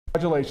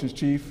Congratulations,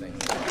 Chief.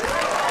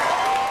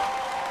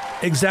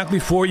 Exactly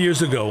 4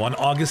 years ago, on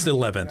August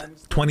 11,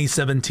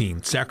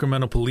 2017,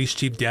 Sacramento Police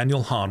Chief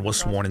Daniel Hahn was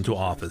sworn into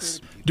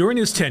office. During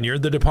his tenure,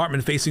 the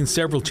department facing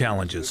several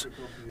challenges,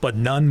 but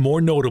none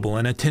more notable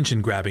and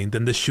attention-grabbing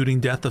than the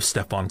shooting death of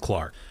Stephon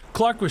Clark.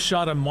 Clark was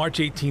shot on March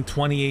 18,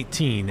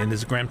 2018 in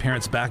his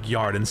grandparents'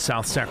 backyard in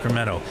South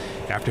Sacramento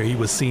after he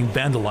was seen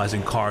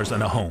vandalizing cars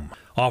in a home.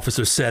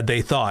 Officers said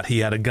they thought he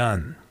had a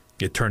gun.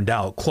 It turned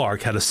out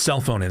Clark had a cell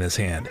phone in his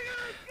hand.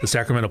 The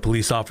Sacramento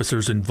police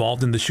officers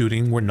involved in the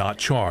shooting were not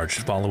charged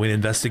following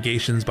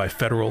investigations by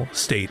federal,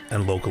 state,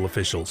 and local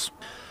officials.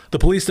 The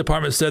police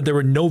department said there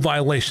were no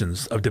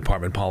violations of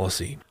department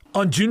policy.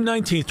 On June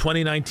 19,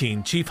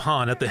 2019, Chief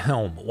Hahn at the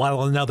helm,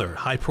 while another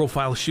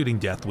high-profile shooting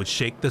death would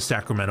shake the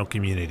Sacramento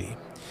community.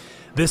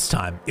 This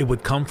time, it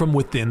would come from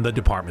within the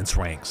department's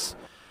ranks.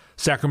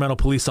 Sacramento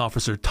police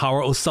officer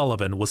Tara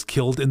O'Sullivan was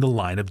killed in the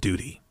line of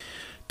duty.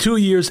 2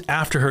 years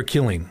after her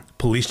killing,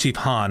 Police Chief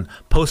Hahn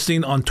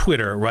posting on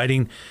Twitter,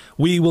 writing,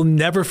 "We will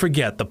never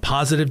forget the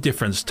positive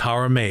difference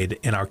Tara made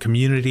in our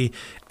community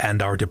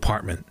and our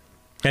department."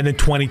 And in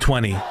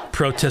 2020,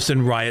 protests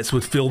and riots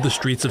would fill the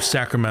streets of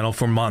Sacramento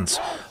for months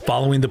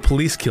following the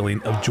police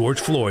killing of George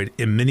Floyd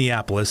in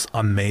Minneapolis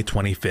on May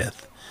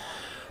 25th.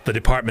 The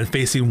department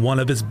facing one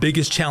of its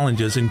biggest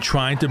challenges in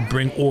trying to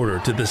bring order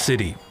to the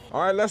city.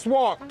 All right, let's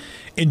walk.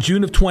 In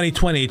June of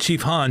 2020,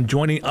 Chief Hahn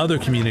joining other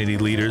community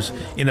leaders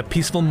in a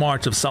peaceful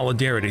march of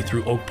solidarity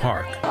through Oak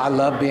Park. I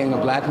love being a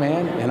black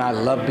man, and I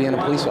love being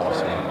a police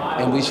officer,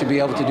 and we should be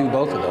able to do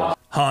both of those.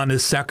 Hahn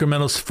is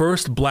Sacramento's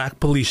first black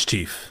police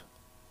chief.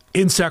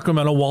 In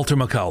Sacramento, Walter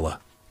McCullough,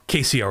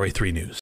 KCRA 3 News.